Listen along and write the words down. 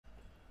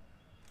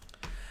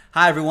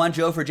Hi, everyone.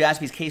 Joe for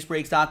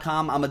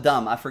jaspyscasebreaks.com. I'm a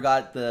dumb. I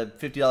forgot the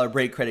 $50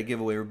 break credit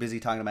giveaway. We're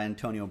busy talking about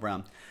Antonio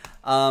Brown.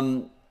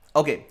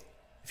 Okay.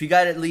 If you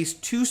got at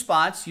least 2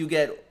 spots, you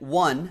get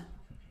 1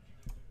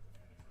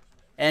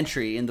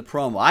 entry in the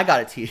promo. I got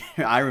it here.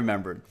 I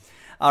remembered.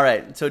 All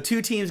right. So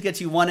 2 teams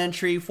gets you 1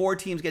 entry. 4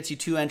 teams gets you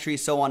 2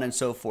 entries, so on and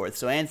so forth.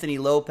 So Anthony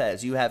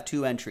Lopez, you have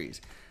 2 entries.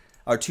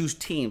 Or 2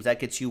 teams. That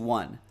gets you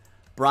 1.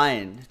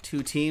 Brian,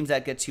 2 teams.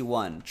 That gets you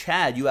 1.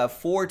 Chad, you have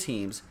 4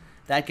 teams.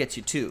 That gets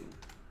you 2.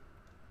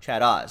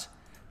 Chad Oz.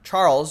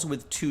 Charles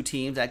with 2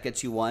 teams, that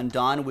gets you 1.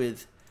 Don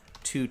with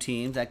 2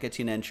 teams, that gets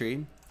you an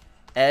entry.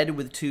 Ed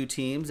with 2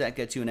 teams, that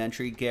gets you an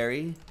entry.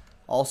 Gary,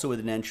 also with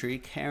an entry.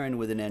 Karen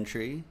with an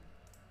entry.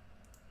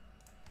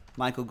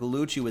 Michael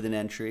Gallucci with an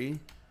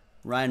entry.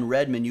 Ryan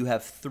Redmond, you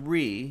have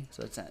 3,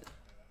 so that's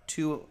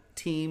 2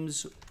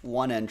 teams,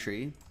 1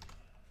 entry.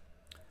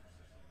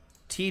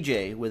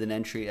 TJ with an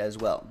entry as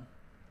well.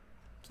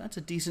 So that's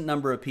a decent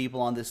number of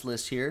people on this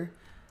list here.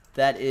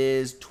 That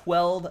is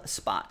 12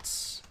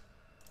 spots.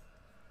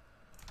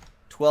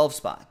 12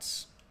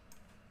 spots.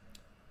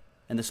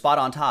 And the spot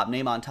on top,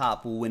 name on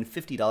top, will win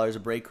 $50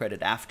 of break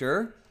credit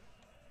after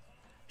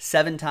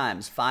 7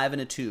 times, 5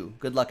 and a 2.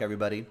 Good luck,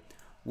 everybody.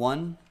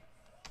 1,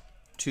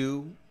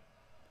 2,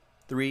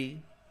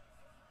 3,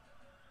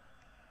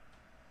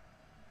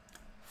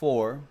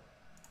 4,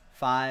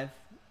 5,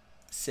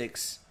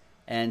 6,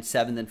 and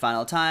 7th and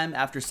final time.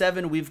 After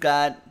 7, we've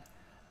got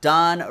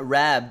Don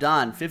Rab.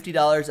 Don,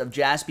 $50 of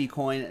Jaspy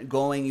coin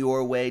going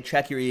your way.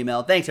 Check your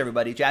email. Thanks,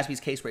 everybody.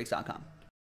 JaspysCaseBreaks.com.